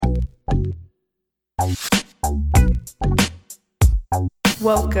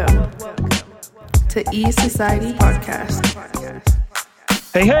Welcome to E-Society Podcast.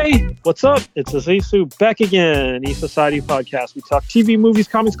 Hey, what's up? It's Azizu back again, E-Society Podcast. We talk TV, movies,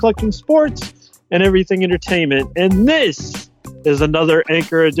 comics, collecting, sports, and everything entertainment. And this is another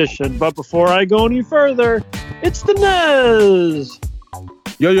Anchor edition. But before I go any further, it's the Nez.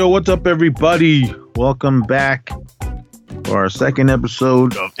 Yo, what's up, everybody? Welcome back for our second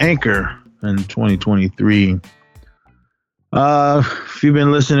episode of Anchor in 2023. If you've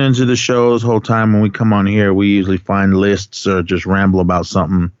been listening to the show this whole time, when we come on here, we usually find lists or just ramble about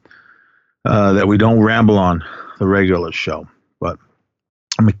something that we don't ramble on the regular show. But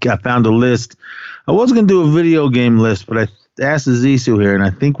I found a list. I was going to do a video game list, but I asked Azizu here, and I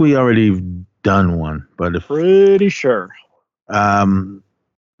think we already done one. But pretty sure.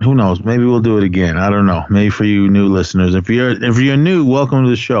 Who knows? Maybe we'll do it again. I don't know. Maybe for you new listeners. If you're new, welcome to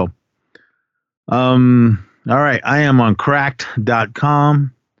the show. All right, I am on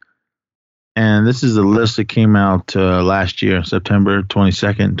cracked.com, and this is a list that came out last year, September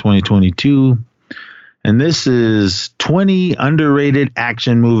 22nd, 2022, and this is 20 underrated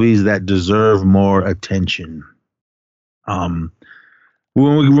action movies that deserve more attention. When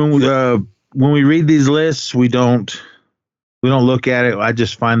we read these lists, we don't look at it. I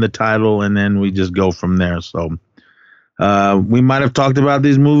just find the title, and then we just go from there. So we might have talked about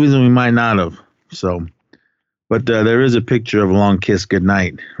these movies, and we might not have. But there is a picture of Long Kiss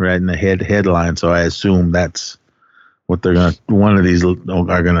Goodnight right in the headline, so I assume that's what one of these are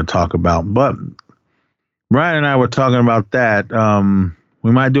gonna talk about. But Brian and I were talking about that.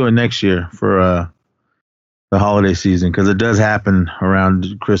 We might do it next year for the holiday season, because it does happen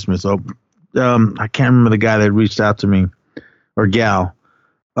around Christmas. So I can't remember the guy that reached out to me, or gal.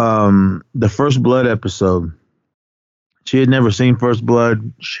 The First Blood episode. She had never seen First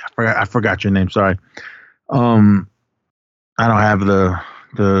Blood. I forgot your name. Sorry. I don't have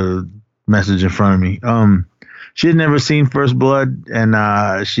the message in front of me. She had never seen First Blood, and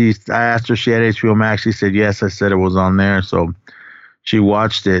I asked her if she had HBO Max. She said yes. I said it was on there, so she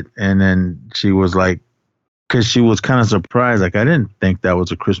watched it, and then she was like, because she was kind of surprised, like I didn't think that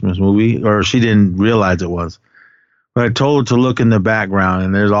was a Christmas movie, or she didn't realize it was. But I told her to look in the background,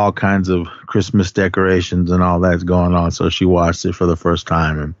 and there's all kinds of Christmas decorations and all that's going on. So she watched it for the first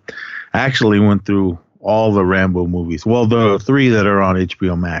time, and I actually went through all the Rambo movies. Well, the 3 that are on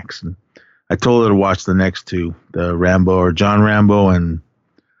HBO Max. And I told her to watch the next 2, the Rambo, or John Rambo, and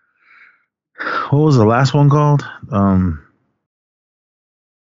what was the last one called?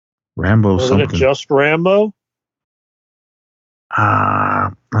 Rambo Wasn't something. it just Rambo?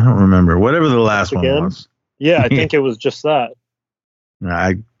 I don't remember. Whatever the last one was. Yeah, I think it was just that.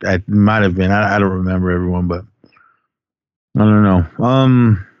 I might have been. I don't remember everyone, but I don't know.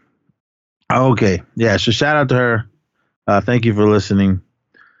 Okay. Yeah. So shout out to her. Thank you for listening.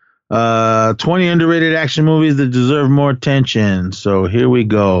 20 underrated action movies that deserve more attention. So here we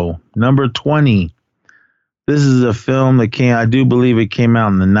go. Number 20. This is a film that I do believe it came out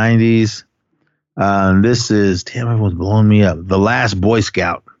in the 90s. This is, damn, everyone's blowing me up. The Last Boy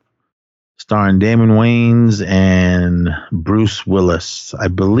Scout, starring Damon Wayans and Bruce Willis. I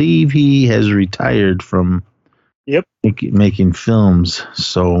believe he has retired from making films.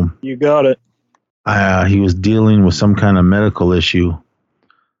 So you got it. He was dealing with some kind of medical issue.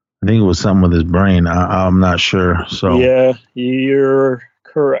 I think it was something with his brain. I'm not sure. So yeah, you're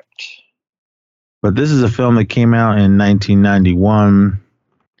correct. But this is a film that came out in 1991,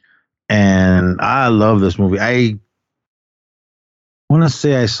 and I love this movie. I want to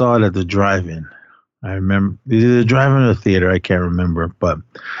say I saw it at the drive-in. I remember either the drive-in or the theater. I can't remember, but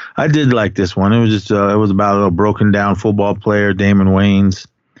I did like this one. It was just it was about a little broken down football player, Damon Wayans.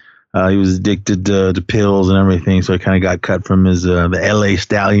 He was addicted to pills and everything, so he kind of got cut from his the LA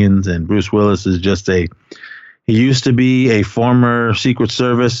Stallions. And Bruce Willis is just he used to be a former Secret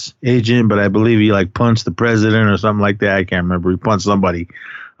Service agent, but I believe he like punched the president or something like that. I can't remember. He punched somebody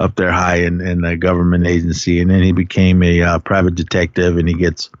up there high in the government agency, and then he became a private detective, and he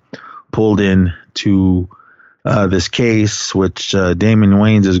gets pulled in to this case, which Damon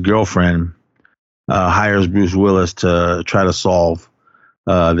Wayans' girlfriend hires Bruce Willis to try to solve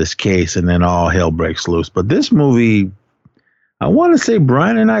this case, and then all hell breaks loose. But this movie, I want to say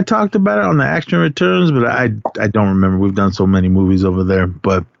Brian and I talked about it on the Action Returns, but I don't remember. We've done so many movies over there,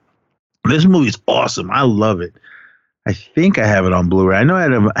 but this movie's awesome. I love it. I think I have it on Blu-ray. I know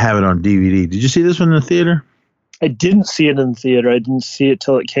I have it on DVD. Did you see this one in the theater? I didn't see it in the theater. I didn't see it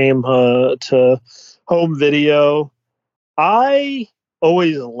till it came to home video. I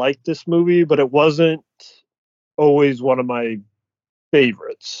always liked this movie, but it wasn't always one of my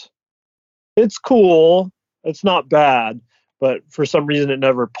favorites. It's cool. It's not bad, but for some reason it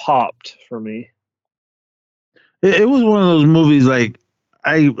never popped for me. It was one of those movies like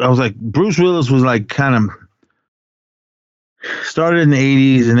I was like Bruce Willis was like kind of started in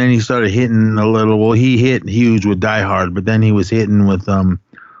the 80s and then he started hitting a little. Well, he hit huge with Die Hard, but then he was hitting with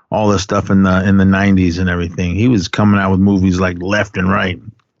all the stuff in the 90s and everything. He was coming out with movies like left and right.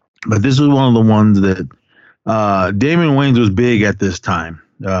 But this was one of the ones that Damon Wayans was big at this time.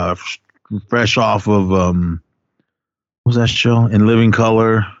 Fresh off of what was that show? In Living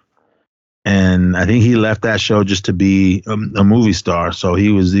Color. And I think he left that show just to be a movie star. So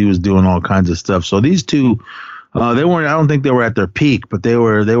he was doing all kinds of stuff. So these two, they weren't. I don't think they were at their peak, but they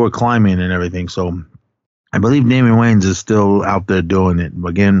were climbing and everything. So I believe Damon Wayans is still out there doing it.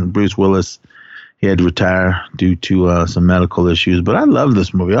 Again, Bruce Willis, he had to retire due to some medical issues. But I love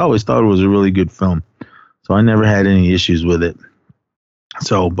this movie. I always thought it was a really good film. So I never had any issues with it.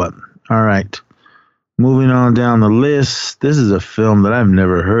 So, but all right, moving on down the list. This is a film that I've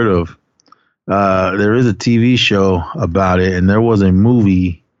never heard of. There is a TV show about it, and there was a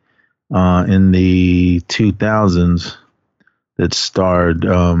movie in the 2000s that starred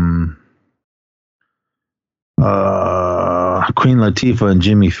Queen Latifah and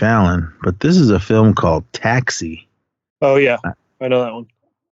Jimmy Fallon. But this is a film called Taxi. Oh, yeah. I know that one.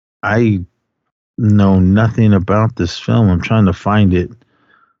 I know nothing about this film. I'm trying to find it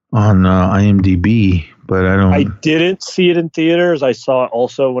on IMDb. But I didn't see it in theaters. I saw it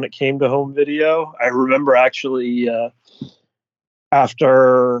also when it came to home video. I remember actually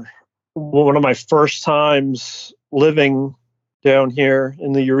after one of my first times living down here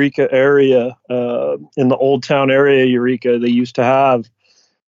in the Eureka area, in the Old Town area, Eureka, they used to have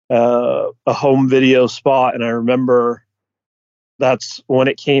a home video spot. And I remember that's when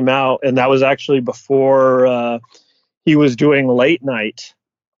it came out. And that was actually before he was doing late night.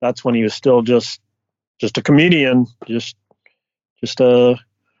 That's when he was still just a comedian, just a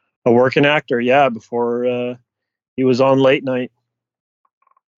working actor. Yeah, before he was on late night.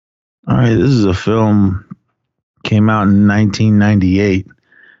 All right, this is a film came out in 1998.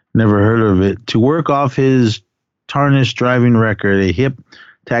 Never heard of it. To work off his tarnished driving record, a hip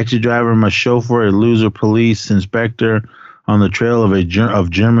taxi driver must chauffeur a loser police inspector on the trail of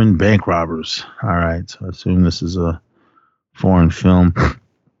German bank robbers. All right, so I assume this is a foreign film.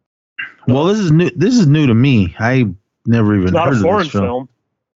 Well, this is new. This is new to me. I never even heard of this film. It's not a foreign film.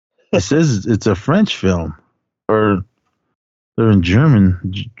 It says it's a French film, or they're in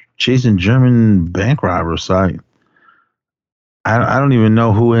German, chasing German bank robbers. So I don't even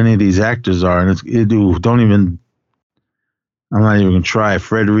know who any of these actors are, and don't even. I'm not even gonna try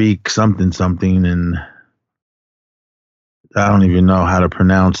Frederic something, and I don't even know how to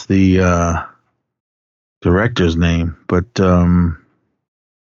pronounce the director's name, but I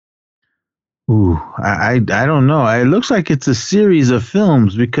don't know. It looks like it's a series of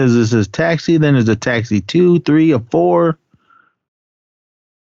films because this is Taxi, then there's a Taxi 2, 3, or 4.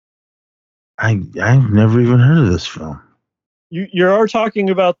 I've never even heard of this film. You are talking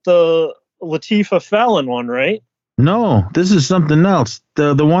about the Latifah Fallon one, right? No, this is something else.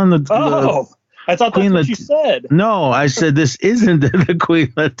 The one that. I thought that's what you said. No, I said this isn't the Queen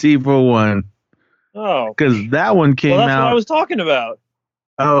Latifah one. Oh, because that one came out. That's what I was talking about.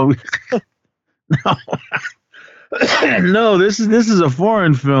 Oh. No, no. This is a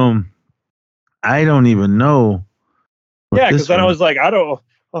foreign film. I don't even know. Yeah, because then I was like,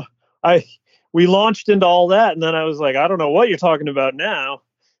 we launched into all that, and then I was like, I don't know what you're talking about now.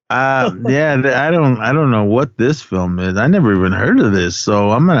 Yeah, I don't know what this film is. I never even heard of this,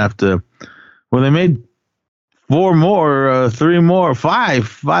 so I'm gonna have to. Well, they made 4 more, 3 more, 5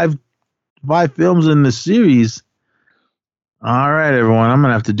 films in the series. All right, everyone. I'm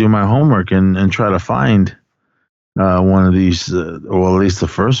gonna have to do my homework and try to find one of these, or at least the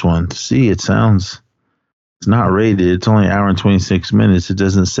first one to see. It's not rated. It's only an hour and 26 minutes. It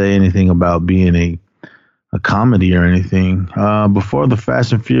doesn't say anything about being a comedy or anything. Before the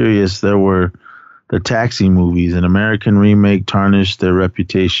Fast and Furious, there were the Taxi movies. An American remake tarnished their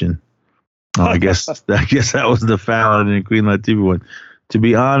reputation. I guess that was the Fallon and Queen Latifah one. To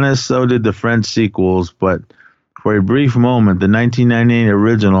be honest, so did the French sequels, but for a brief moment, the 1998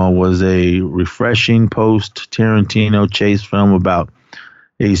 original was a refreshing post-Tarantino chase film about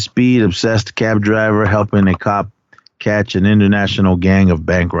a speed-obsessed cab driver helping a cop catch an international gang of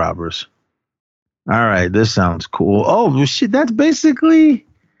bank robbers. All right, this sounds cool. Oh, shit, that's basically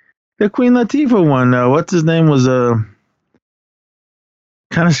the Queen Latifah one. What's his name was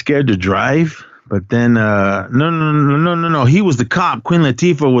kind of scared to drive, but then no. He was the cop. Queen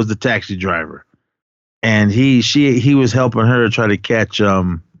Latifah was the taxi driver. And he was helping her try to catch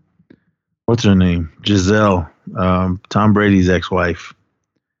what what's her name? Giselle, Tom Brady's ex-wife.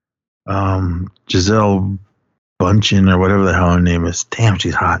 Giselle Bundchen or whatever the hell her name is. Damn,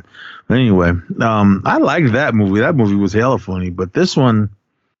 she's hot. But anyway, I liked that movie. That movie was hella funny. But this one,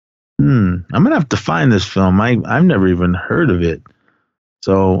 I'm gonna have to find this film. I've never even heard of it.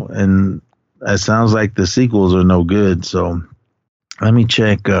 So, and it sounds like the sequels are no good. So, let me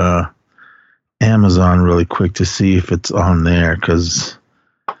check Amazon really quick to see if it's on there, because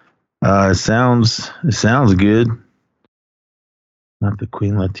it sounds good. Not the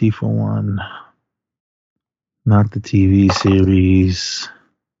Queen Latifah one. Not the TV series.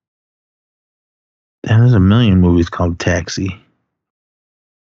 Damn, there's a million movies called Taxi.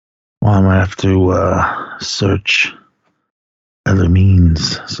 Well, I might have to search other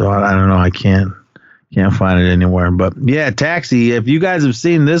means. So I don't know. I can't find it anywhere. But yeah, Taxi. If you guys have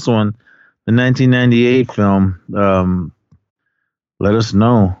seen this one, the 1998 film, let us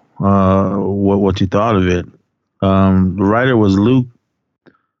know what you thought of it. The writer was Luc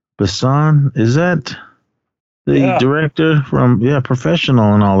Besson. Is that the director from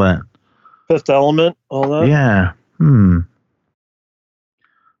Professional and all that? Fifth Element, all that. Yeah.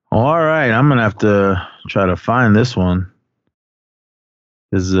 All right, I'm gonna have to try to find this one.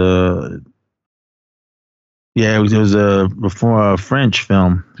 Is it was before a French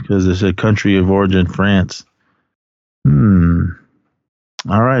film, because it's a country of origin, France.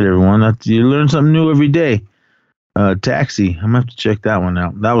 All right, everyone. You learn something new every day. Taxi. I'm gonna have to check that one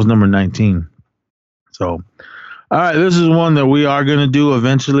out. That was number 19. So, all right, this is one that we are gonna do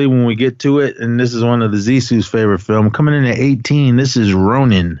eventually when we get to it, and this is one of the Zisu's favorite film. Coming in at 18. This is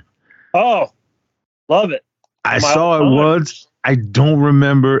Ronin. Oh, love it. I saw it once. I don't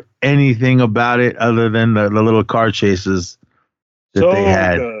remember anything about it other than the little car chases that they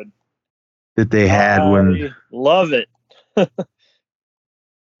had. Good. That they had when. Love it.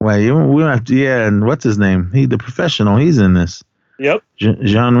 Well, we don't have to. Yeah, and what's his name? The Professional. He's in this. Yep.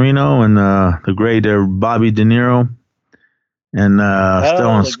 Jean Reno and the great Bobby De Niro and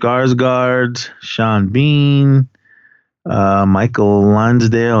Stellan Skarsgård, Sean Bean, Michael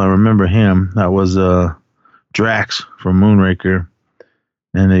Lonsdale. I remember him. That was Drax from Moonraker,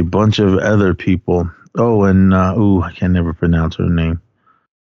 and a bunch of other people. Oh, and I can never pronounce her name.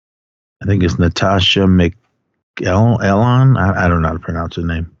 I think it's Natasha Elon. I don't know how to pronounce her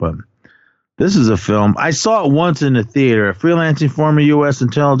name, but this is a film. I saw it once in the theater. A freelancing former U.S.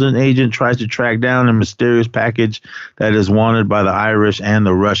 intelligence agent tries to track down a mysterious package that is wanted by the Irish and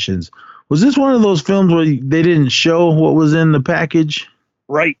the Russians. Was this one of those films where they didn't show what was in the package?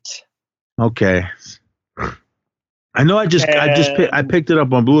 Right. Okay. I know. I picked it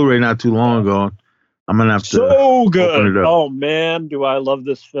up on Blu-ray not too long ago. I'm gonna have to. So good. Oh man, do I love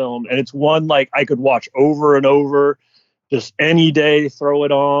this film? And it's one like I could watch over and over, just any day. Throw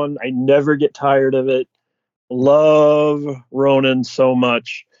it on. I never get tired of it. Love Ronin so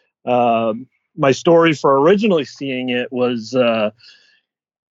much. My story for originally seeing it was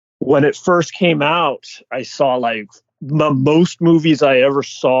when it first came out. I saw like the most movies I ever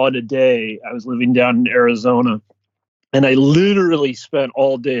saw in a day. I was living down in Arizona. And I literally spent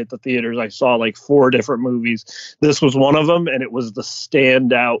all day at the theaters. I saw like 4 different movies. This was one of them, and it was the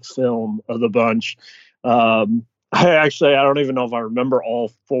standout film of the bunch. I don't even know if I remember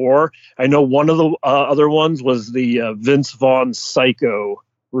all 4. I know one of the other ones was the Vince Vaughn Psycho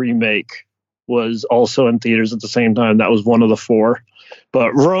remake was also in theaters at the same time. That was one of the 4.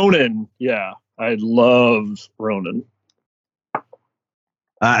 But Ronin, yeah, I love Ronin.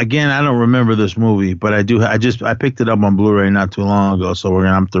 Again, I don't remember this movie, but I do. I picked it up on Blu-ray not too long ago, so we're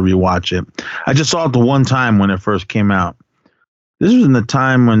gonna have to rewatch it. I just saw it the one time when it first came out. This was in the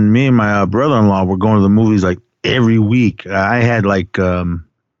time when me and my brother-in-law were going to the movies like every week. I had like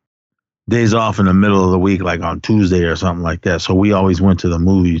days off in the middle of the week, like on Tuesday or something like that. So we always went to the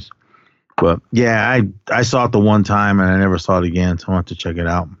movies. But yeah, I saw it the one time and I never saw it again, so I want to check it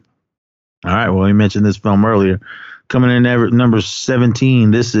out. All right, well, we mentioned this film earlier. Coming in at number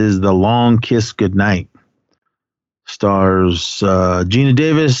 17, this is The Long Kiss Goodnight. Stars Gina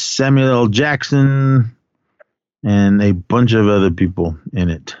Davis, Samuel L. Jackson, and a bunch of other people in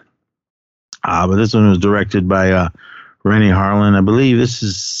it. But this one was directed by Rennie Harlin. I believe this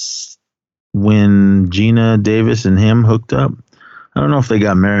is when Gina Davis and him hooked up. I don't know if they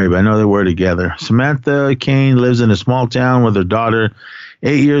got married, but I know they were together. Samantha Kane lives in a small town with her daughter.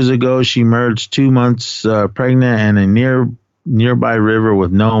 8 years ago, she emerged 2 months pregnant and a nearby river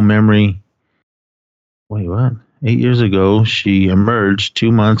with no memory. Wait, what? 8 years ago, she emerged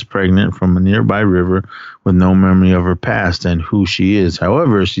 2 months pregnant from a nearby river with no memory of her past and who she is.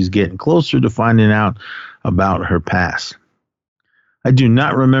 However, she's getting closer to finding out about her past. I do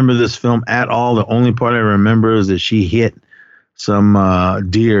not remember this film at all. The only part I remember is that she hit some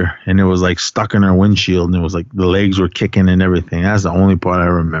deer and it was like stuck in her windshield and it was like the legs were kicking and everything. That's the only part I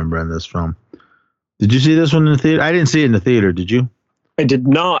remember in this film. Did you see this one in the theater? I didn't see it in the theater. Did you? I did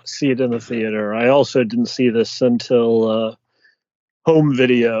not see it in the theater. I also didn't see this until home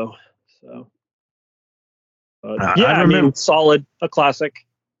video. So, I mean, solid, a classic.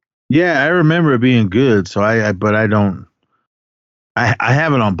 Yeah, I remember it being good. So but I don't. I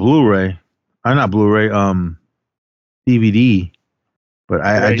have it on Blu-ray. Not Blu-ray. DVD. But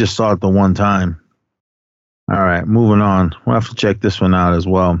I just saw it the one time. All right, moving on. We'll have to check this one out as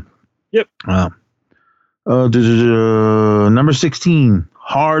well. Yep. Number 16,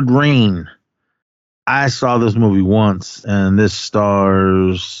 Hard Rain. I saw this movie once, and this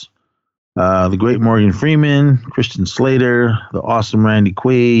stars the great Morgan Freeman, Christian Slater, the awesome Randy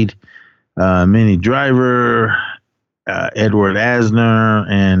Quaid, Minnie Driver, Edward Asner,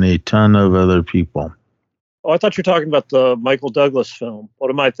 and a ton of other people. Oh, I thought you were talking about the Michael Douglas film. What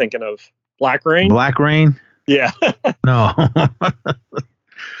am I thinking of? Black Rain? Black Rain? Yeah. No.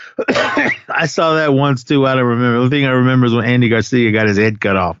 I saw that once too. I don't remember. The thing I remember is when Andy Garcia got his head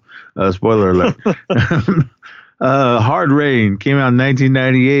cut off. Spoiler alert. Hard Rain came out in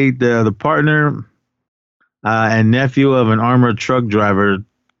 1998. The partner and nephew of an armored truck driver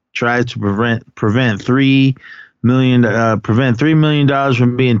tries to prevent $3 million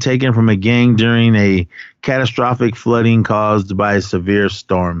from being taken from a gang during a catastrophic flooding caused by a severe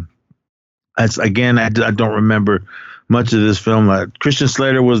storm. That's again, I don't remember much of this film. Christian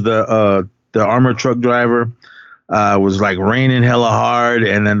Slater was the armored truck driver. Was like raining hella hard,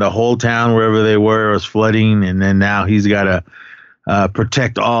 and then the whole town wherever they were was flooding, and then now he's got to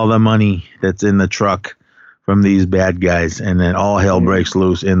protect all the money that's in the truck from these bad guys, and then all hell breaks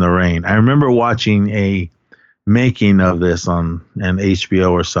loose in the rain. I remember watching a making of this on an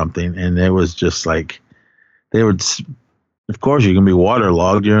HBO or something, and it was just like they would. Of course, you can be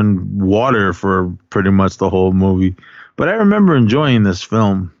waterlogged. You're in water for pretty much the whole movie. But I remember enjoying this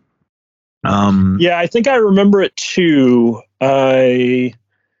film. Yeah, I think I remember it too. Not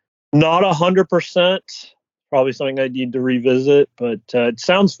 100%. Probably something I need to revisit, but it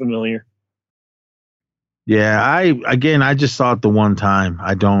sounds familiar. Yeah, I just saw it the one time.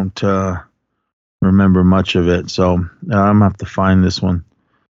 I don't remember much of it, so I'm gonna have to find this one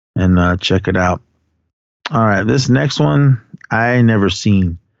and check it out. All right, this next one I never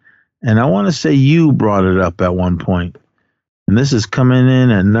seen, and I want to say you brought it up at one point. And this is coming in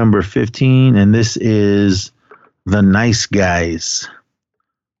at number 15, and this is The Nice Guys,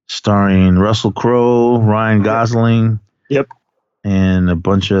 starring Russell Crowe, Ryan Gosling, yep, and a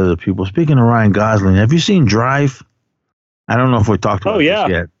bunch of other people. Speaking of Ryan Gosling, have you seen Drive? I don't know if we talked about this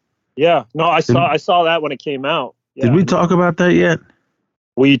yet. Yeah, no, I saw that when it came out. Yeah. Did we talk about that yet?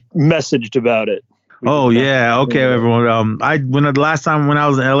 We messaged about it. Okay, everyone. The last time when I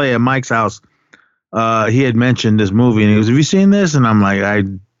was in LA at Mike's house, he had mentioned this movie and he goes, "Have you seen this?" And I'm like,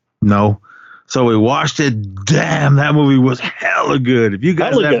 no. So we watched it. Damn, that movie was hella good. If you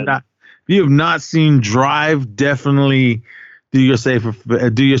guys if you have not seen Drive, definitely do yourself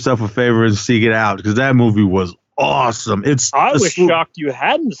a favor and seek it out, because that movie was awesome. I was shocked you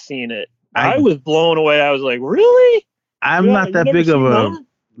hadn't seen it. I was blown away. I was like, really? I'm not that big of a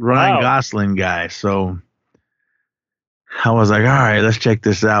Ryan Gosling guy, so I was like, all right, let's check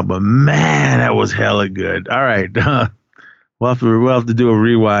this out. But man, that was hella good. All right, we'll have to do a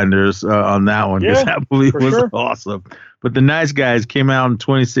rewinders on that one, because that movie was awesome. But The Nice Guys came out in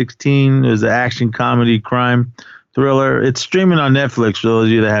 2016. It was an action comedy crime thriller. It's streaming on Netflix for those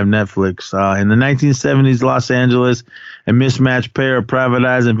of you that have Netflix. In the 1970s Los Angeles, a mismatched pair of private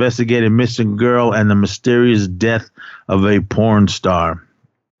eyes investigate a missing girl and the mysterious death of a porn star.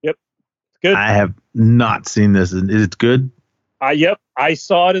 Yep. Good. I have not seen this. Is it good? Yep. I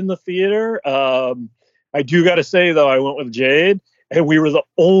saw it in the theater. I do got to say, though, I went with Jade, and we were the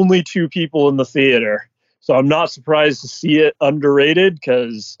only two people in the theater. So I'm not surprised to see it underrated,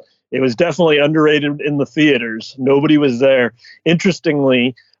 because it was definitely underrated in the theaters. Nobody was there.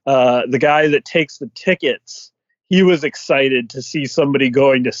 Interestingly, the guy that takes the tickets, he was excited to see somebody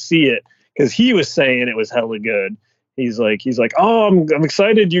going to see it, because he was saying it was hella good. He's like, oh, I'm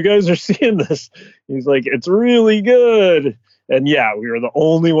excited you guys are seeing this. He's like, it's really good. And yeah, we were the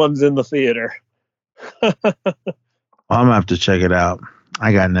only ones in the theater. I'm gonna have to check it out.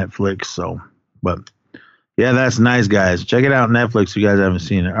 I got Netflix, but yeah, that's Nice Guys. Check it out on Netflix if you guys haven't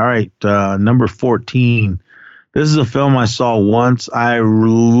seen it. All right, number 14. This is a film I saw once. I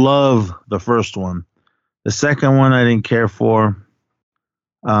love the first one. The second one I didn't care for,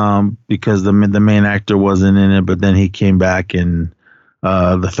 because the main actor wasn't in it, but then he came back and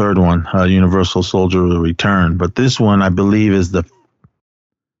the third one, Universal Soldier: The Return. But this one, I believe, is the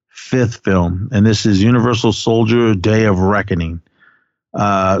fifth film, and this is Universal Soldier: Day of Reckoning.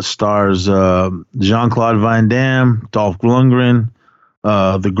 Stars Jean-Claude Van Damme, Dolph Lundgren,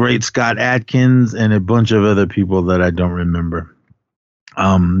 the great Scott Adkins, and a bunch of other people that I don't remember.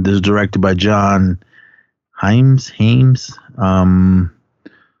 This is directed by John Hames. All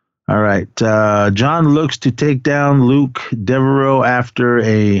right. John looks to take down Luke Devereaux after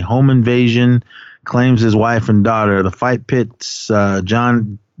a home invasion claims his wife and daughter. The fight pits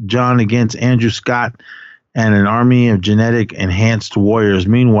John against Andrew Scott and an army of genetic enhanced warriors.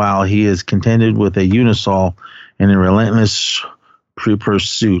 Meanwhile, he is contended with a Unisol in a relentless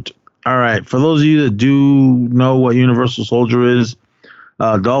pursuit. All right. For those of you that do know what Universal Soldier is,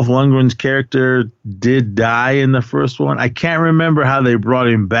 Dolph Lundgren's character did die in the first one. I can't remember how they brought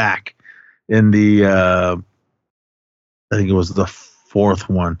him back in the, I think it was the fourth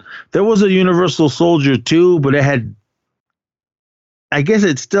one. There was a Universal Soldier 2, but I guess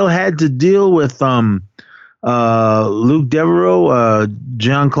it still had to deal with Luke Devereaux,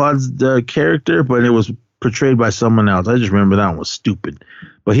 Jean-Claude's character, but it was portrayed by someone else. I just remember that one was stupid.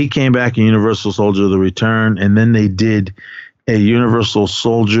 But he came back in Universal Soldier: The Return, and then they did a Universal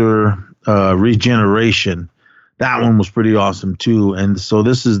Soldier Regeneration. That one was pretty awesome too. And so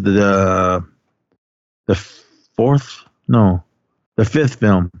this is the fifth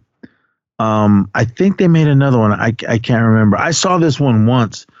film. I think they made another one. I can't remember. I saw this one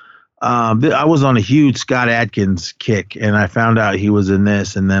once. I was on a huge Scott Adkins kick, and I found out he was in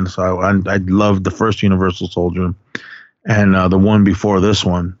this, and then so I loved the first Universal Soldier and the one before this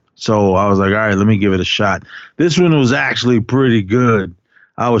one. So I was like, all right, let me give it a shot. This one was actually pretty good.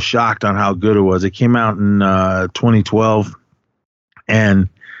 I was shocked on how good it was. It came out in 2012, and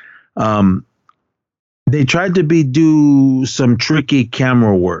they tried to do some tricky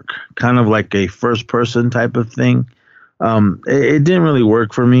camera work, kind of like a first-person type of thing. It didn't really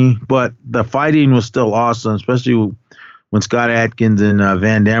work for me, but the fighting was still awesome, especially when Scott Adkins and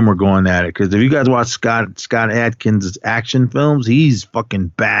Van Damme were going at it. Because if you guys watch Scott Adkins' action films, he's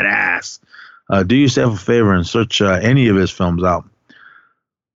fucking badass. Do yourself a favor and search any of his films out.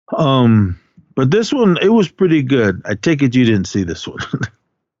 But this one, it was pretty good. I take it you didn't see this one.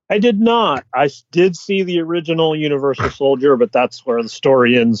 I did not. I did see the original Universal Soldier, but that's where the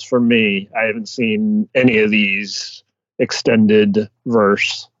story ends for me. I haven't seen any of these extended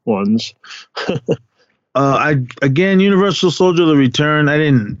verse ones. Universal Soldier: The Return. I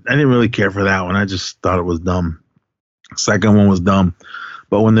didn't really care for that one. I just thought it was dumb. Second one was dumb,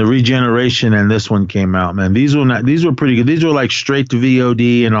 but when the Regeneration and this one came out, man, these were pretty good. These were like straight to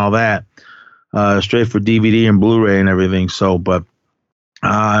VOD and all that, straight for DVD and Blu-ray and everything. So, but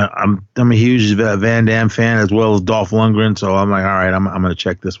I'm a huge Van Damme fan as well as Dolph Lundgren, so I'm like, all right, I'm gonna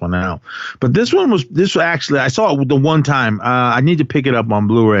check this one out. But this was actually, I saw it the one time. I need to pick it up on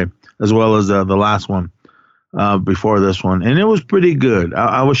Blu-ray as well as the last one before this one, and it was pretty good.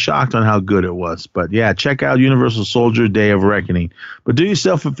 I was shocked on how good it was. But yeah, check out Universal Soldier: Day of Reckoning. But do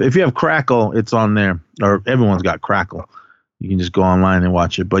yourself, if you have Crackle, it's on there, or everyone's got Crackle. You can just go online and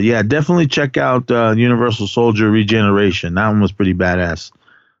watch it. But yeah, definitely check out Universal Soldier Regeneration. That one was pretty badass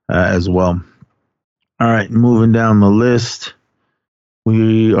as well. All right, moving down the list,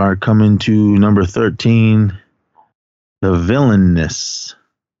 we are coming to number 13, The Villainess.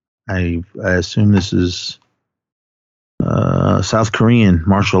 I assume this is South Korean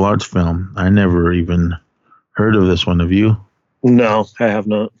martial arts film. I never even heard of this one. Have you? No, I have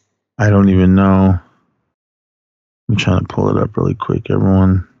not. I don't even know. I'm trying to pull it up really quick,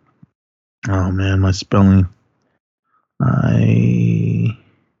 everyone. Oh, man, my spelling.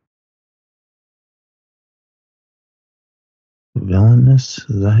 Villainous?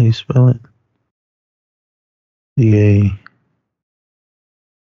 Is that how you spell it? VA.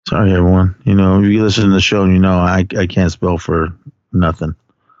 Sorry, everyone. You know, if you listen to the show, you know I can't spell for nothing.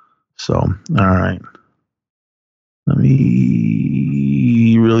 So, all right. Let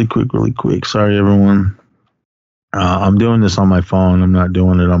me really quick. Sorry, everyone. I'm doing this on my phone. I'm not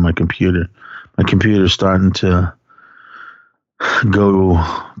doing it on my computer. My computer's starting to go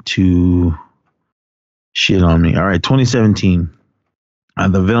to shit on me. All right, 2017.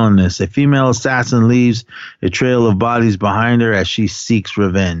 The Villainess. A female assassin leaves a trail of bodies behind her as she seeks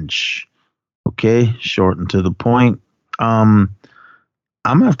revenge. Okay, short and to the point. I'm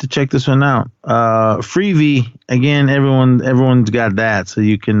gonna have to check this one out. Freevee, again, everyone's got that, so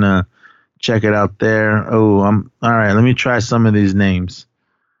you can check it out there. Oh, all right. Let me try some of these names.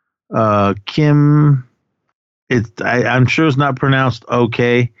 Kim. I'm sure it's not pronounced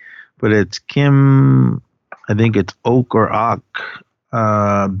okay, but it's Kim. I think it's Oak or Ock.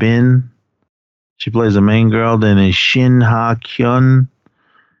 Bin. She plays the main girl. Then a Shin Ha Kyun,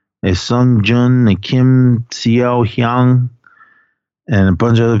 a Sung Jun, a Kim Seo Hyung, and a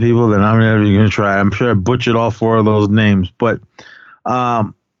bunch of other people that I'm never going to try. I'm sure I butchered all four of those names, but I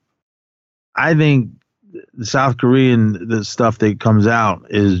think the South Korean the stuff that comes out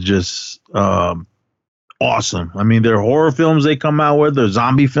is just awesome. I mean, their horror films they come out with, their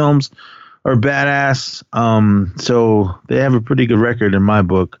zombie films are badass. So they have a pretty good record in my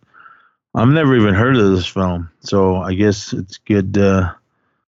book. I've never even heard of this film, so I guess it's good that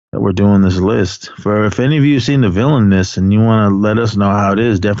we're doing this list. For if any of you have seen The Villainous and you want to let us know how it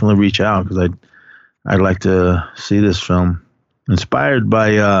is, definitely reach out because I'd like to see this film. Inspired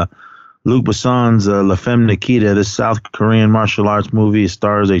by Luc Besson's La Femme Nikita, this South Korean martial arts movie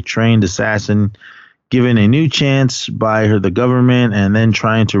stars a trained assassin given a new chance by the government and then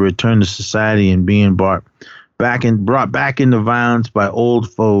trying to return to society and being brought back into violence by old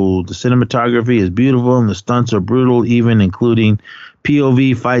foes. The cinematography is beautiful and the stunts are brutal, even including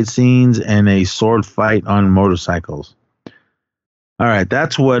POV fight scenes and a sword fight on motorcycles. All right,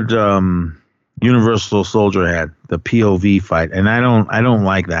 that's what Universal Soldier had, the POV fight, and I don't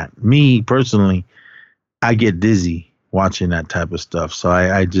like that. Me personally, I get dizzy watching that type of stuff, so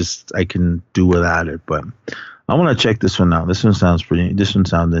I can do without it. But I want to check this one out. This one sounds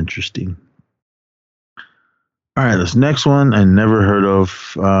interesting. All right, this next one I never heard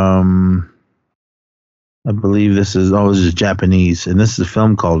of. I believe this is Japanese, and this is a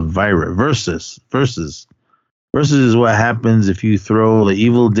film called Versus. Versus is what happens if you throw the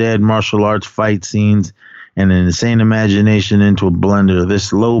Evil Dead martial arts fight scenes and an insane imagination into a blender.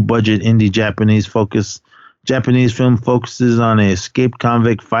 This low-budget indie Japanese film focuses on an escaped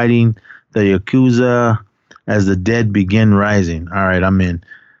convict fighting the Yakuza as the dead begin rising. All right, I'm in.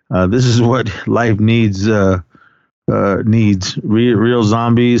 This is what life needs. Needs real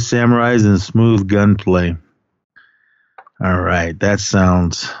zombies, samurais, and smooth gunplay. All right, that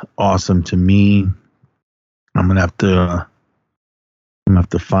sounds awesome to me. I'm gonna have to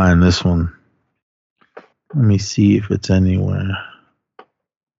find this one. Let me see if it's anywhere.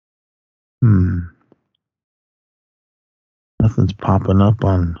 Nothing's popping up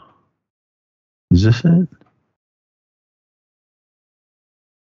on. Is this it?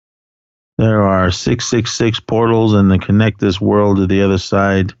 There are 666 portals and they connect this world to the other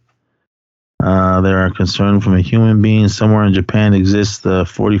side. There are concerns from a human being somewhere in Japan exists the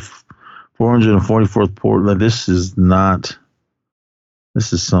 444th portal. This is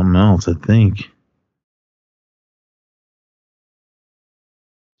something else, I think.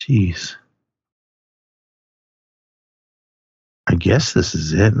 Jeez. I guess this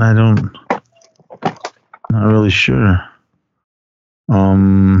is it, and not really sure.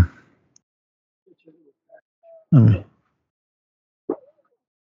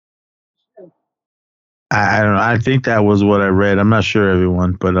 I don't know. I think that was what I read. I'm not sure,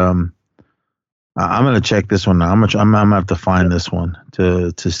 everyone, but I'm gonna check this one now. I'm gonna have to find this one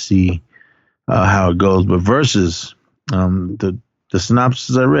to see how it goes. But Versus, the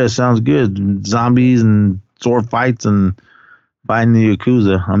synopsis I read sounds good. Zombies and sword fights and fighting the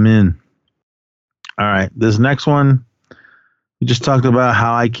Yakuza. I'm in. All right, this next one, we just talked about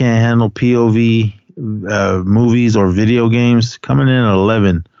how I can't handle POV movies or video games. Coming in at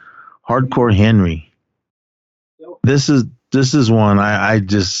 11, Hardcore Henry. This is one I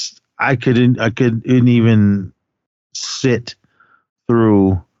couldn't even sit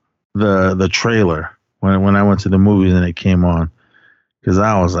through the trailer when I went to the movies and it came on, because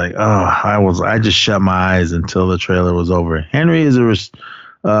I was like, I just shut my eyes until the trailer was over. Henry is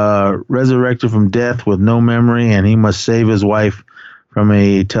resurrected from death with no memory, and he must save his wife from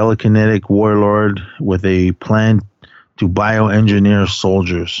a telekinetic warlord with a plan to bioengineer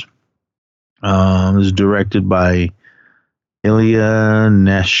soldiers. This is directed by Ilya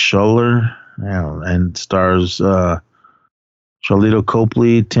Naschler and stars Charlito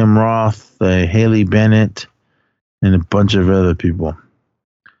Copley, Tim Roth, Haley Bennett, and a bunch of other people.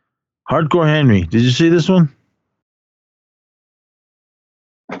 Hardcore Henry, did you see this one?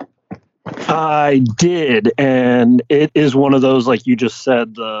 I did, and it is one of those, like you just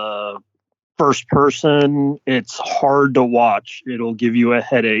said, the first person, it's hard to watch. It'll give you a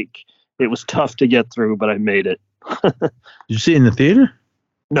headache. It was tough to get through, but I made it. Did you see it in the theater?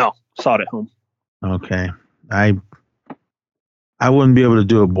 No, saw it at home. Okay. I wouldn't be able to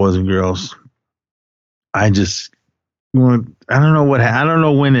do it, boys and girls. I don't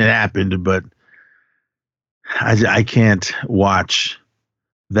know when it happened, but I can't watch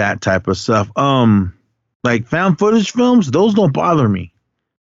that type of stuff. Like found footage films, those don't bother me.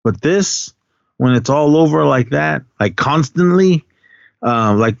 But this, when it's all over like that, like constantly,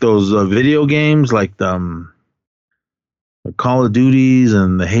 like those video games, like the Call of Duties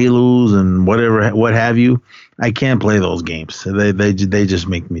and the Halos and what have you. I can't play those games. They just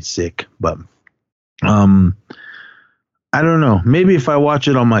make me sick. But I don't know. Maybe if I watch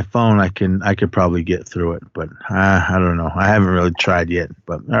it on my phone, I could probably get through it. But I don't know. I haven't really tried yet.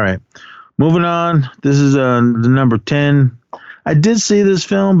 But all right, moving on. This is the number 10. I did see this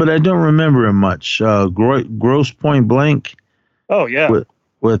film, but I don't remember it much. Gross Point Blank. Oh yeah.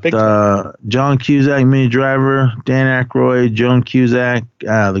 With John Cusack, Minnie Driver, Dan Aykroyd, Joan Cusack,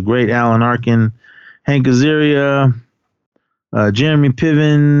 the great Alan Arkin, Hank Azaria, Jeremy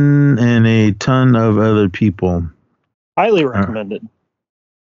Piven, and a ton of other people. Highly recommended.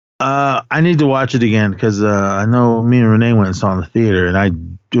 I need to watch it again because I know me and Renee went and saw it in the theater,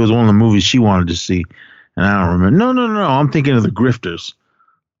 and it was one of the movies she wanted to see, and I don't remember. No. I'm thinking of The Grifters.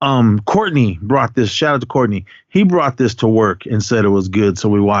 Courtney brought this. Shout out to Courtney. He brought this to work and said it was good, so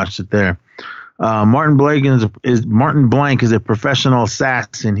we watched it there. Martin Blank is a professional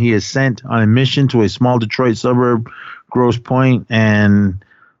assassin. He is sent on a mission to a small Detroit suburb, Grosse Pointe, and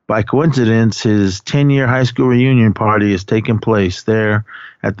by coincidence, his 10-year high school reunion party is taking place there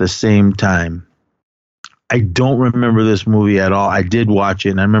at the same time. I don't remember this movie at all. I did watch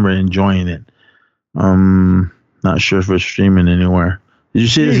it, and I remember enjoying it. Not sure if it's streaming anywhere. Did you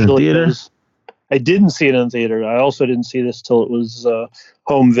see this in theaters? I didn't see it in theater. I also didn't see this till it was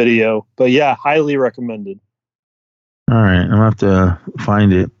home video. But yeah, highly recommended. All right, I'm gonna have to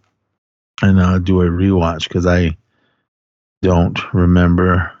find it and do a rewatch because I don't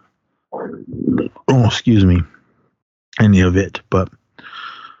remember. Oh, excuse me, any of it. But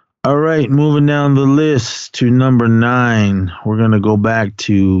all right, moving down the list to number 9. We're gonna go back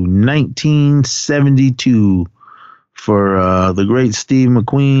to 1972. For the great Steve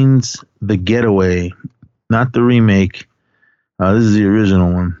McQueen's The Getaway, not the remake. This is the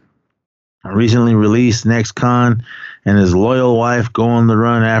original one. Recently released, ex-con and his loyal wife go on the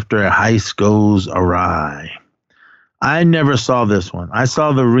run after a heist goes awry. I never saw this one. I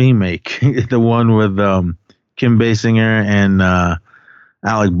saw the remake, the one with Kim Basinger and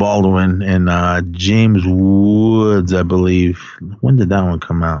Alec Baldwin and James Woods, I believe. When did that one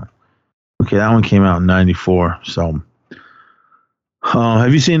come out? Okay, that one came out in 94. So,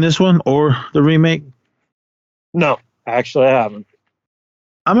 have you seen this one or the remake? No, actually, I haven't.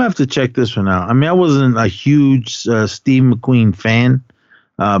 I'm gonna have to check this one out. I mean, I wasn't a huge Steve McQueen fan,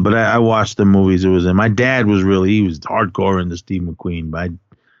 but I watched the movies it was in. My dad was he was hardcore into Steve McQueen, but I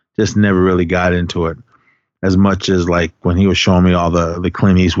just never really got into it as much as like when he was showing me all the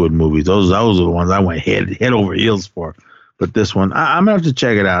Clint Eastwood movies. Those are the ones I went head over heels for. But this one, I'm going to have to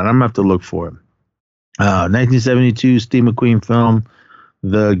check it out. I'm going to have to look for it. 1972 Steve McQueen film,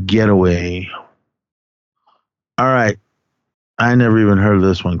 The Getaway. All right. I never even heard of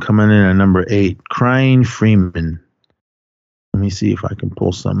this one. Coming in at number 8, Crying Freeman. Let me see if I can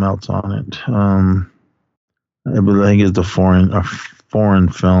pull something else on it. I think it's the foreign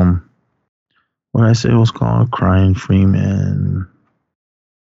film. What did I say it was called? Crying Freeman.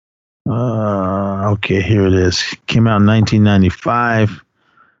 Okay, here it is. Came out in 1995.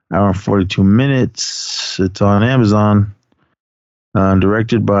 Hour and 42 minutes. It's on Amazon.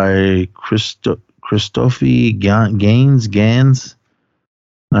 Directed by Christophe Gans.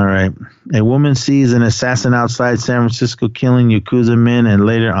 All right. A woman sees an assassin outside San Francisco killing Yakuza men, and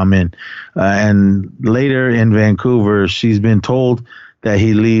later in Vancouver, she's been told that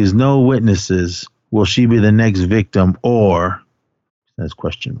he leaves no witnesses. Will she be the next victim, or? That's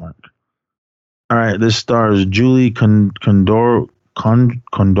question mark. All right, this stars Julie Condardra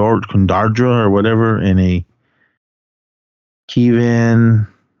or whatever in a Kevin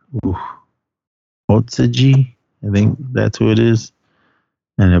Otsuji. I think that's who it is.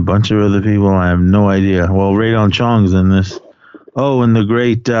 And a bunch of other people. I have no idea. Well, Radon Chong's in this. Oh, and the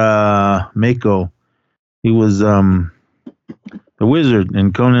great Mako. He was the wizard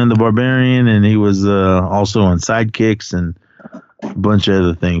in Conan the Barbarian, and he was also on Sidekicks and a bunch of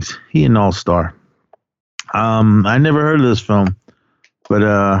other things. He an all-star. I never heard of this film, but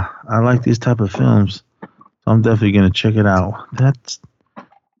I like these type of films, so I'm definitely gonna check it out. That's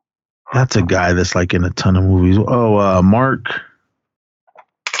a guy that's like in a ton of movies. Oh, Mark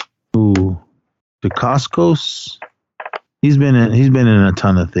Dacascos. He's been in a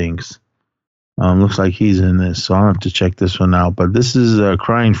ton of things. Looks like he's in this, so I'll have to check this one out. But this is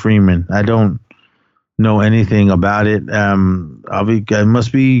Crying Freeman. I don't know anything about it. It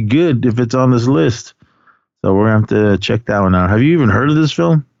must be good if it's on this list. So we're going to have to check that one out. Have you even heard of this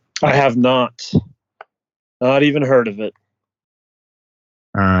film? I have not. Not even heard of it.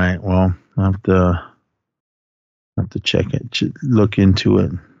 All right. Well, I'll have to check it, look into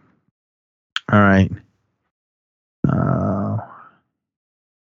it. All right.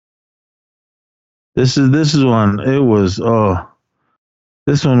 This is one. It was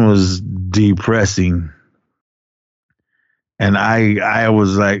this one was depressing, and I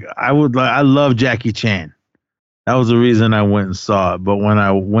was like, I love Jackie Chan. That was the reason I went and saw it. But when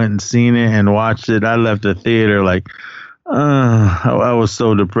I went and seen it and watched it, I left the theater like, I was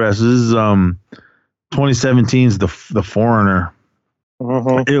so depressed. This is 2017's The Foreigner.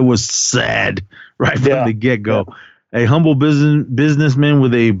 It was sad right from the get-go. Yeah. A humble businessman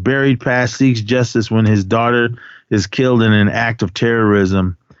with a buried past seeks justice when his daughter is killed in an act of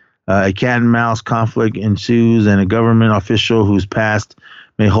terrorism. A cat-and-mouse conflict ensues, and a government official whose past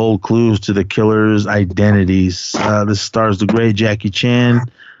may hold clues to the killer's identities. This stars the great Jackie Chan,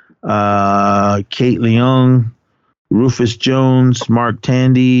 Kate Leung, Rufus Jones, Mark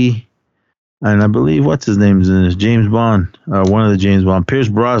Tandy, and I believe what's his name is in this? James Bond, one of the James Bond. Pierce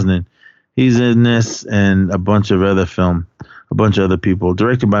Brosnan, he's in this, and a bunch of other people.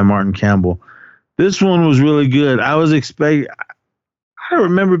 Directed by Martin Campbell. This one was really good. I don't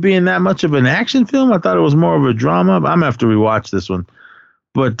remember being that much of an action film. I thought it was more of a drama. I'm gonna have to rewatch this one,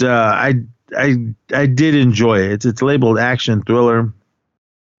 but I did enjoy it. It's labeled action thriller.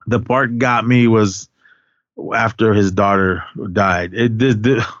 The part got me was after his daughter died.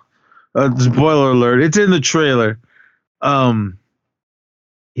 Spoiler alert, it's in the trailer.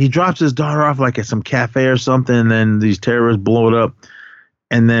 He drops his daughter off like at some cafe or something, and then these terrorists blow it up.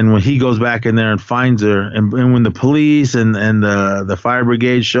 And then when he goes back in there and finds her, and when the police and the fire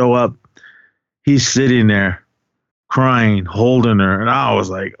brigade show up, he's sitting there crying, holding her. And I was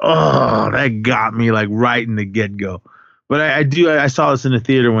like, oh, that got me like right in the get-go. But I saw this in the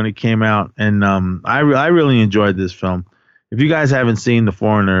theater when it came out, and I really enjoyed this film. If you guys haven't seen The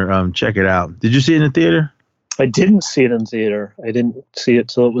Foreigner, check it out. Did you see it in the theater? I didn't see it in theater. I didn't see it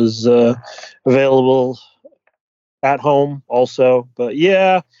till it was available at home also. But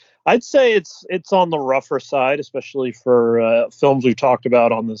yeah, I'd say it's on the rougher side, especially for films we've talked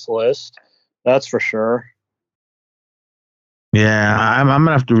about on this list. That's for sure. Yeah, I'm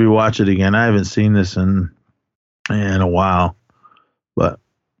gonna have to rewatch it again. I haven't seen this in a while. But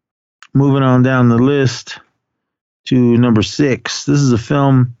moving on down the list to number 6. This is a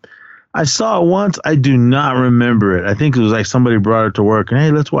film I saw it once. I do not remember it. I think it was like somebody brought it to work and, hey,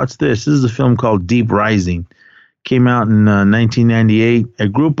 let's watch this. This is a film called Deep Rising. Came out in 1998. A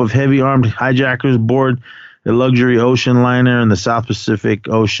group of heavy armed hijackers board a luxury ocean liner in the South Pacific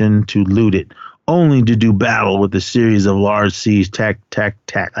Ocean to loot it, only to do battle with a series of large sea tactical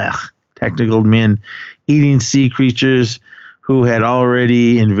men eating sea creatures who had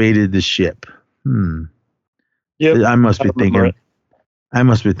already invaded the ship. Yep, I must be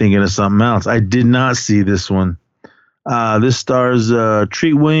thinking of something else. I did not see this one. This stars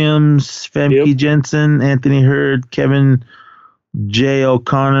Treat Williams, Famke Jensen, Anthony Hurd, Kevin J.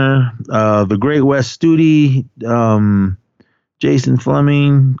 O'Connor, The Great West Studi, Jason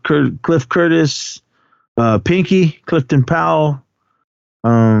Fleming, Cliff Curtis, Pinky, Clifton Powell,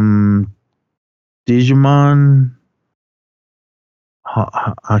 Digimon.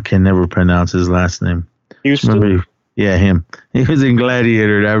 I can never pronounce his last name. Houston? Yeah, him. He was in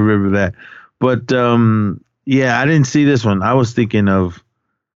Gladiator. I remember that. But yeah, I didn't see this one. I was thinking of,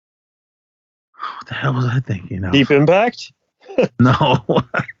 what the hell was I thinking of? Deep Impact? No.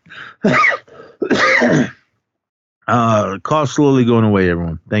 Call slowly going away,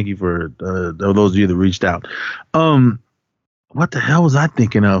 everyone. Thank you for those of you that reached out. What the hell was I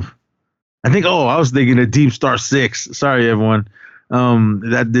thinking of? I was thinking of Deep Star 6. Sorry, everyone.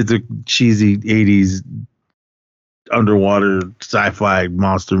 That did the cheesy 80s underwater sci-fi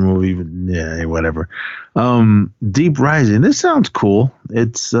monster movie. Yeah, whatever. Deep Rising. This sounds cool.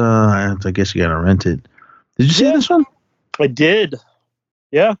 It's I guess you gotta rent it. Did you see this one? I did.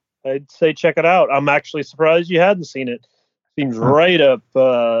 Yeah, I'd say check it out. I'm actually surprised you hadn't seen it. Seems right up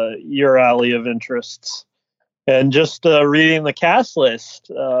your alley of interests. And just reading the cast list,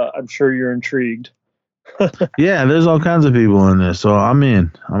 I'm sure you're intrigued. Yeah, there's all kinds of people in this, so I'm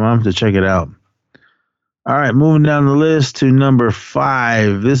in. I'm gonna have to check it out. All right, moving down the list to number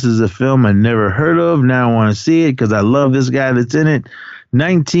 5. This is a film I never heard of. Now I want to see it because I love this guy that's in it.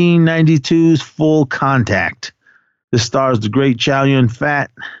 1992's Full Contact. This stars the great Chow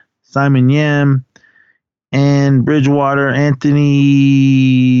Yun-fat, Simon Yam, and Bridgewater Anthony,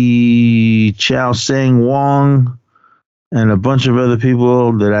 Chow Sang-wong, and a bunch of other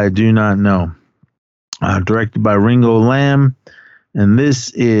people that I do not know. Directed by Ringo Lam. And this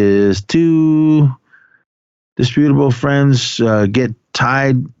is two disputable friends get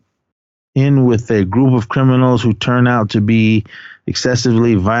tied in with a group of criminals who turn out to be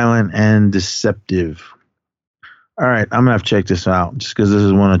excessively violent and deceptive. All right, I'm gonna have to check this out just because this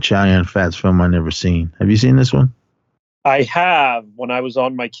is one of Chow Yun Fat's film I've never seen. Have you seen this one? I have, when I was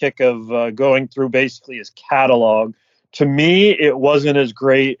on my kick of going through basically his catalog. To me, it wasn't as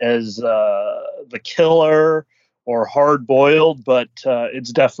great as The Killer or Hard Boiled, but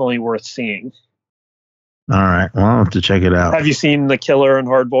it's definitely worth seeing. All right, well, I'll have to check it out. Have you seen The Killer and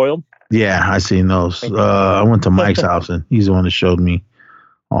Hard Boiled? Yeah, I seen those. I went to Mike's house and he's the one that showed me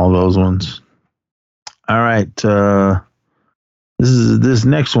all those ones. All right, this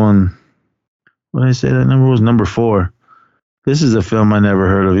next one. What did I say that number was? Number 4. This is a film I never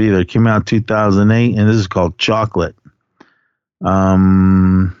heard of either. It came out in 2008, and this is called Chocolate.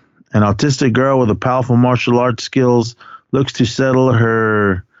 An autistic girl with a powerful martial arts skills looks to settle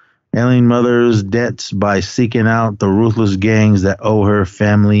her ailing mother's debts by seeking out the ruthless gangs that owe her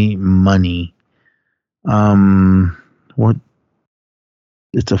family money. What?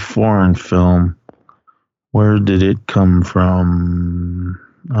 It's a foreign film. Where did it come from?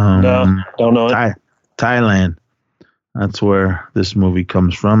 No, don't know it. Thailand. That's where this movie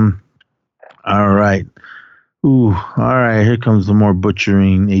comes from. All right. Ooh, all right. Here comes the more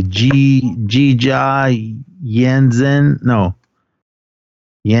butchering. A Jia Yanzen. No.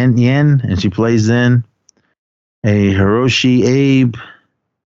 Yen, and she plays in. A Hiroshi Abe.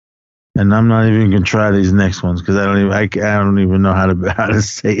 And I'm not even gonna try these next ones because I don't even know how to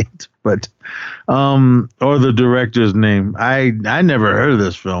say it. But or the director's name. I never heard of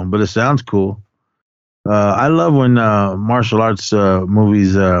this film, but it sounds cool. I love when martial arts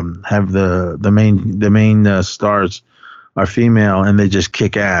movies have the main stars are female and they just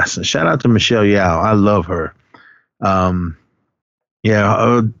kick ass. Shout out to Michelle Yeoh. I love her. I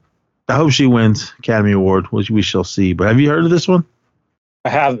hope she wins Academy Award, which we shall see. But have you heard of this one? I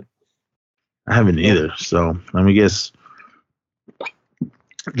haven't. I haven't either. So let me guess.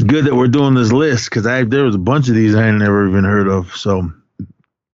 It's good that we're doing this list because there was a bunch of these I ain't never even heard of. So,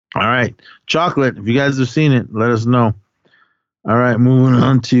 all right. Chocolate. If you guys have seen it, let us know. All right. Moving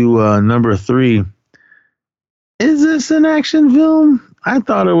on to number 3. Is this an action film? I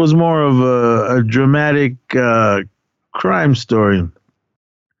thought it was more of a dramatic crime story.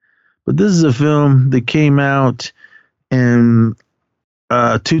 But this is a film that came out in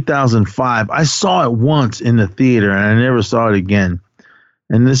 2005. I saw it once in the theater and I never saw it again.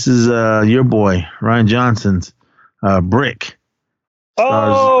 And this is your boy, Rian Johnson's Brick.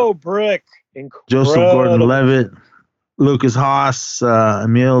 Oh, Brick. Incredible. Joseph Gordon-Levitt, Lucas Haas,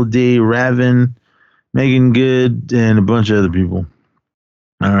 Emil D. Ravin, Megan Good, and a bunch of other people.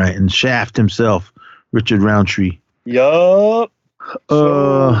 All right. And Shaft himself, Richard Roundtree. Yup.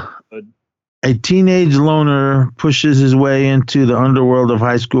 A teenage loner pushes his way into the underworld of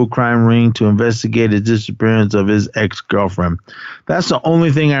high school crime ring to investigate the disappearance of his ex-girlfriend. That's the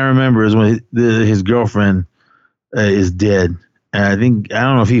only thing I remember is when his girlfriend is dead. And I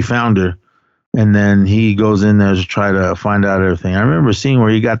don't know if he found her. And then he goes in there to try to find out everything. I remember seeing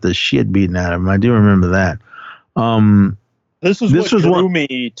where he got the shit beaten out of him. I do remember that. This was what drew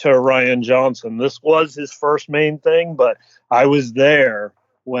me to Rian Johnson. This was his first main thing, but I was there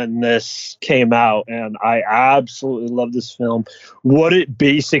when this came out, and I absolutely love this film. What it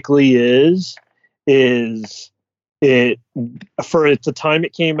basically is it for at the time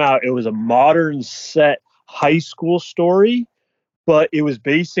it came out, it was a modern set high school story, but it was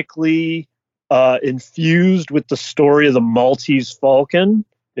basically infused with the story of the Maltese Falcon,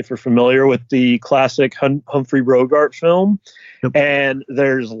 if you're familiar with the classic Humphrey Bogart film. Yep. And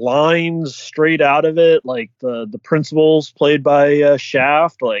there's lines straight out of it, like the principal's played by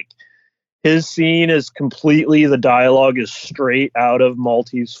Shaft. Like his scene is completely, the dialogue is straight out of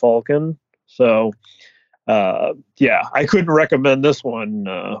Maltese Falcon. So, I couldn't recommend this one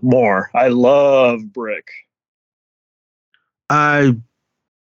more. I love Brick.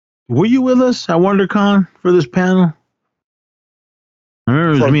 Were you with us at WonderCon for this panel? I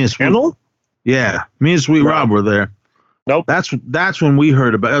remember it was me and Sweet. Yeah, me and Sweet Rob were there. Nope. That's when we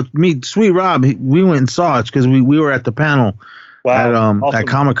heard about it. Me, Sweet Rob, we went and saw it because we were at the panel at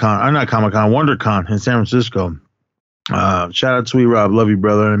Comic-Con. Or not Comic-Con, WonderCon in San Francisco. Shout out to Sweet Rob. Love you,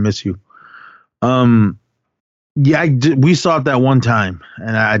 brother. I miss you. We saw it that one time,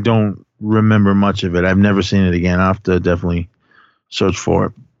 and I don't remember much of it. I've never seen it again. I'll have to definitely search for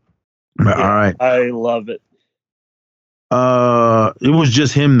it. But, all right. I love it. It was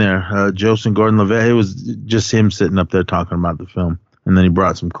just him there, Joseph Gordon-Levitt. It was just him sitting up there talking about the film, and then he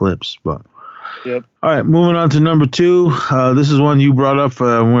brought some clips. But yep. All right, moving on to number 2. This is one you brought up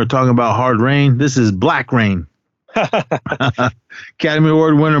when we were talking about Hard Rain. This is Black Rain. Academy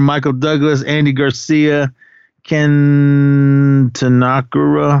Award winner Michael Douglas, Andy Garcia, Ken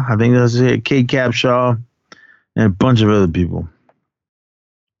Tanakura, I think that's it, Kate Capshaw, and a bunch of other people.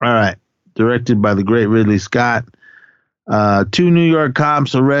 All right. Directed by the great Ridley Scott. 2 New York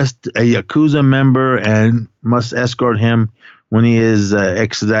cops arrest a Yakuza member and must escort him when he is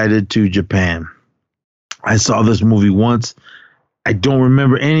extradited to Japan. I saw this movie once. I don't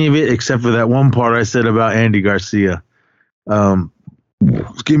remember any of it except for that one part I said about Andy Garcia.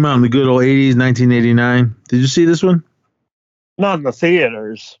 It came out in the good old 80s, 1989. Did you see this one? Not in the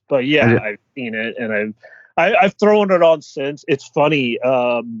theaters, but yeah, I've seen it, and I've thrown it on since. It's funny.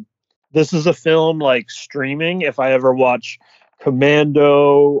 This is a film like streaming. If I ever watch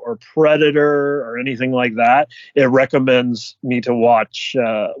Commando or Predator or anything like that, it recommends me to watch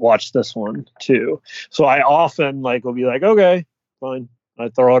this one too. So I often will be like, okay, fine, I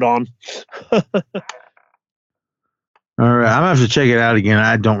throw it on. All right, I'm gonna have to check it out again.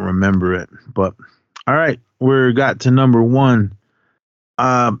 I don't remember it, but all right, we got to number 1.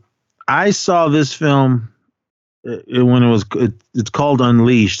 I saw this film when it's called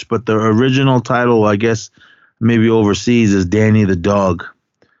Unleashed, but the original title, I guess, maybe overseas, is Danny the Dog.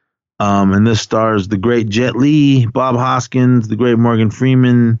 And this stars the great Jet Li, Bob Hoskins, the great Morgan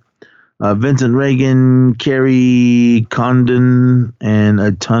Freeman, Vincent Reagan, Carrie Condon, and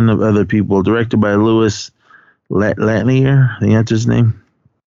a ton of other people. Directed by Louis Leterrier, I think that's his name.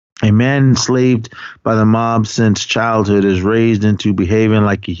 A man enslaved by the mob since childhood is raised into behaving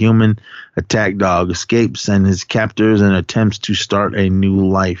like a human attack dog, escapes and his captors and attempts to start a new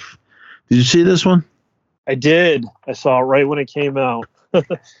life. Did you see this one? I did. I saw it right when it came out.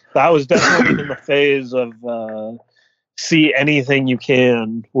 That was definitely in the phase of see anything you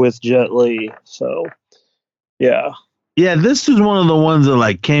can with Jet Li. So, yeah. Yeah, this is one of the ones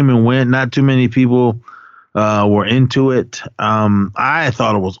that came and went. Not too many people were into it. I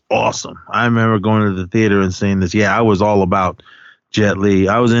thought it was awesome. I remember going to the theater and saying this. Yeah, I was all about Jet Li.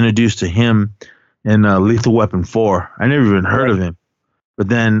 I was introduced to him in Lethal Weapon 4. I never even heard of him. But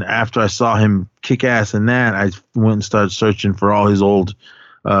then after I saw him kick ass in that, I went and started searching for all his old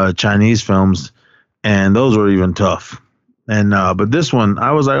Chinese films, and those were even tough. And but this one,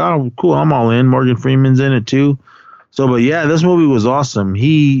 I was like, oh, cool, I'm all in. Morgan Freeman's in it too. So, but yeah, this movie was awesome.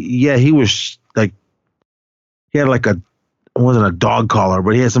 He was he had it wasn't a dog collar,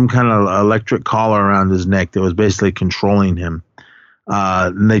 but he had some kind of electric collar around his neck that was basically controlling him.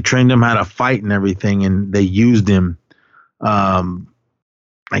 And they trained him how to fight and everything, and they used him,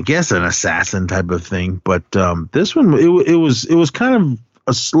 I guess, an assassin type of thing. But this one, it was kind of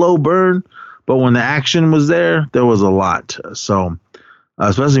a slow burn, but when the action was there was a lot. So,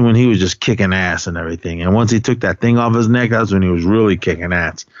 especially when he was just kicking ass and everything. And once he took that thing off his neck, that's when he was really kicking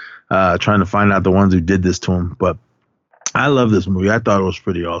ass. Trying to find out the ones who did this to him. But I love this movie. I thought it was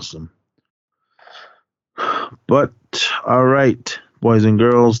pretty awesome. But all right, boys and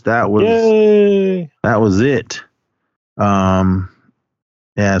girls, that was it.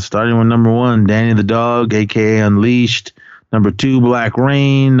 Yeah, starting with number 1, Danny the Dog, aka Unleashed. Number 2, Black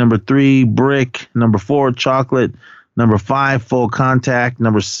Rain. Number 3, Brick. Number 4, Chocolate. Number 5, Full Contact.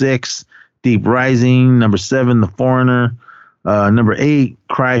 Number 6, Deep Rising. Number 7, The Foreigner. Number 8,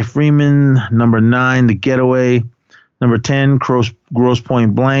 Cry Freeman. Number 9, The Getaway. Number 10, Gross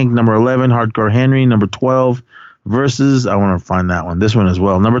Point Blank. Number 11, Hardcore Henry. Number 12, Versus. I want to find that one. This one as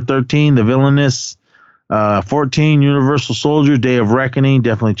well. Number 13, The Villainous. 14, Universal Soldier, Day of Reckoning.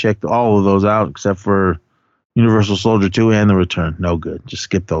 Definitely check all of those out except for Universal Soldier 2 and The Return. No good. Just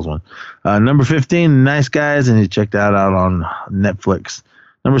skip those ones. Number 15, Nice Guys, and you check that out on Netflix.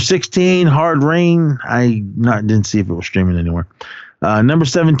 Number 16, Hard Rain. I didn't see if it was streaming anywhere. Number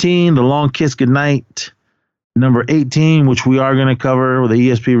 17, The Long Kiss Goodnight. Number 18, which we are going to cover with the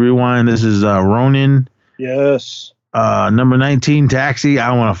ESP Rewind. This is Ronin. Yes. Number 19, Taxi.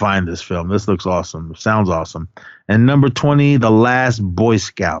 I want to find this film. This looks awesome. Sounds awesome. And number 20, The Last Boy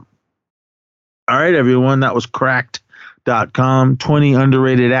Scout. All right, everyone. That was Cracked.com. 20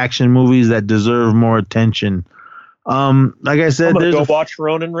 underrated action movies that deserve more attention. Like I said, I'm gonna go watch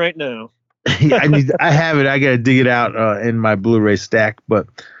Ronin right now. I have it. I got to dig it out in my Blu-ray stack. But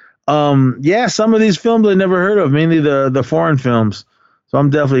yeah, some of these films I never heard of, mainly the foreign films. So I'm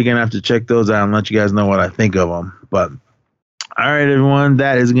definitely going to have to check those out and let you guys know what I think of them. But all right, everyone,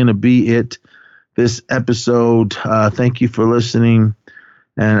 that is going to be it this episode. Thank you for listening.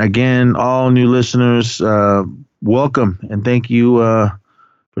 And again, all new listeners, welcome. And thank you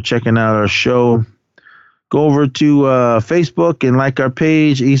for checking out our show. Go over to Facebook and like our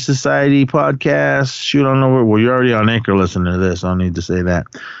page, East Society Podcast. Shoot on over. Well, you're already on Anchor listening to this. I don't need to say that.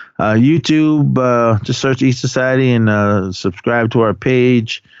 YouTube, just search East Society and subscribe to our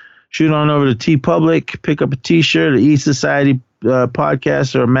page. Shoot on over to TeePublic, pick up a T-shirt, the East Society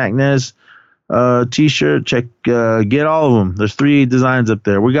podcast or a Magnez T-shirt. Get all of them. There's 3 designs up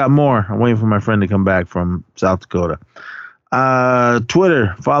there. We got more. I'm waiting for my friend to come back from South Dakota.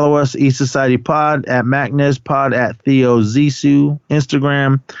 Twitter, follow us, East Society Pod, at Magnez Pod, at Theo Zissou.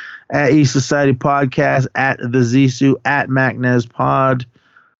 Instagram, at East Society Podcast, at the Zissou, at Magnez Pod.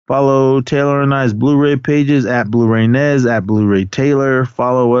 Follow Taylor and I's Blu-ray pages at Blu-ray Nez, at Blu-ray Taylor.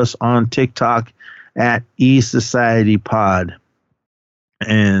 Follow us on TikTok at East Society Pod.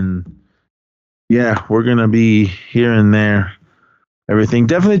 And yeah, we're going to be here and there. Everything.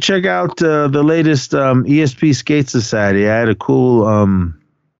 Definitely check out the latest ESP Skate Society. I had a cool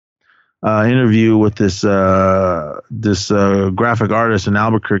interview with this graphic artist in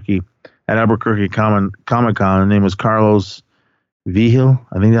Albuquerque at Albuquerque Comic-Con. His name was Carlos Vigil.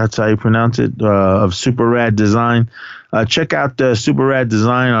 I think that's how you pronounce it, of Super Rad Design. Check out Super Rad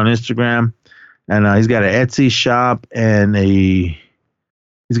Design on Instagram. And he's got an Etsy shop and he's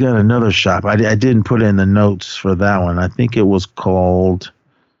got another shop. I didn't put it in the notes for that one. I think it was called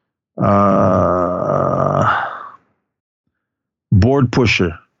Board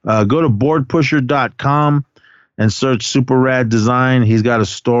Pusher. Go to boardpusher.com and search Super Rad Design. He's got a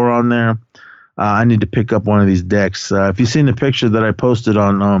store on there. I need to pick up one of these decks. If you've seen the picture that I posted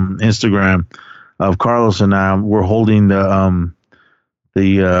on Instagram of Carlos and I, we're holding the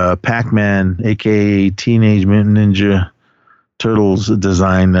Pac-Man, aka Teenage Mutant Ninja Turtles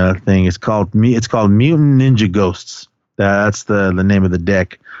design thing. It's called Mutant Ninja Ghosts. That's the name of the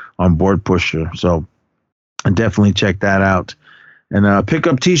deck on Board Pusher. So definitely check that out. And pick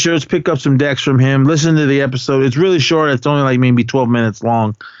up T-shirts, pick up some decks from him. Listen to the episode. It's really short. It's only like maybe 12 minutes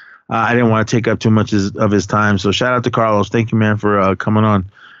long. I didn't want to take up too much of his time. So shout out to Carlos. Thank you, man, for coming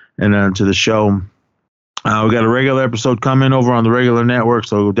on and to the show. We got a regular episode coming over on the regular network,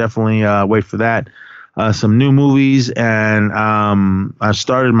 so definitely wait for that. Some new movies, and I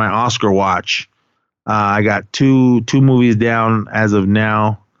started my Oscar watch. I got two movies down as of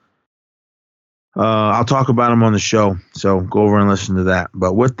now. I'll talk about them on the show, so go over and listen to that.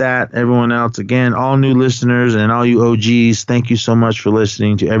 But with that, everyone else, again, all new listeners and all you OGs, thank you so much for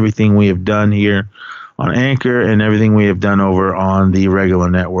listening to everything we have done here on Anchor and everything we have done over on the regular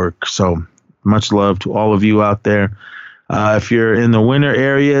network. So much love to all of you out there. If you're in the winter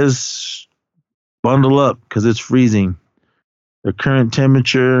areas, bundle up because it's freezing. The current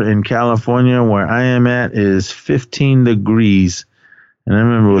temperature in California, where I am at, is 15 degrees. And I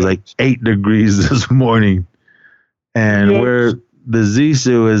remember it was like 8 degrees this morning. And where the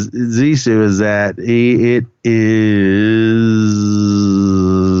Zissou is at, it is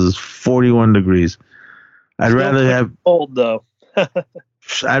 41 degrees. I'd rather have cold though.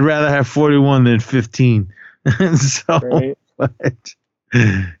 I'd rather have 41 than 15. So, right. But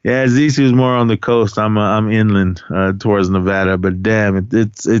yeah, Zissou is more on the coast. I'm inland towards Nevada, but damn,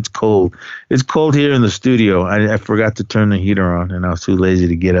 it's cold. It's cold here in the studio. I forgot to turn the heater on, and I was too lazy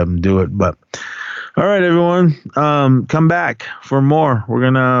to get up and do it. But all right, everyone, come back for more. We're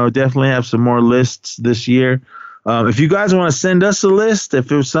gonna definitely have some more lists this year. If you guys want to send us a list, if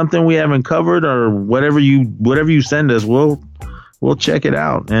there's something we haven't covered or whatever you send us, we'll check it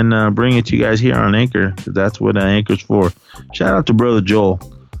out and bring it to you guys here on Anchor. That's what Anchor's for. Shout out to Brother Joel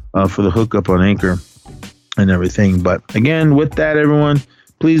for the hookup on Anchor and everything. But again, with that, everyone,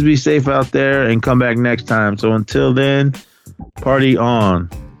 please be safe out there and come back next time. So until then, party on.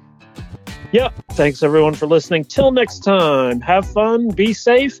 Yep. Thanks, everyone, for listening. Till next time, have fun, be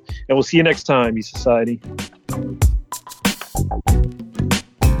safe, and we'll see you next time, E-Society.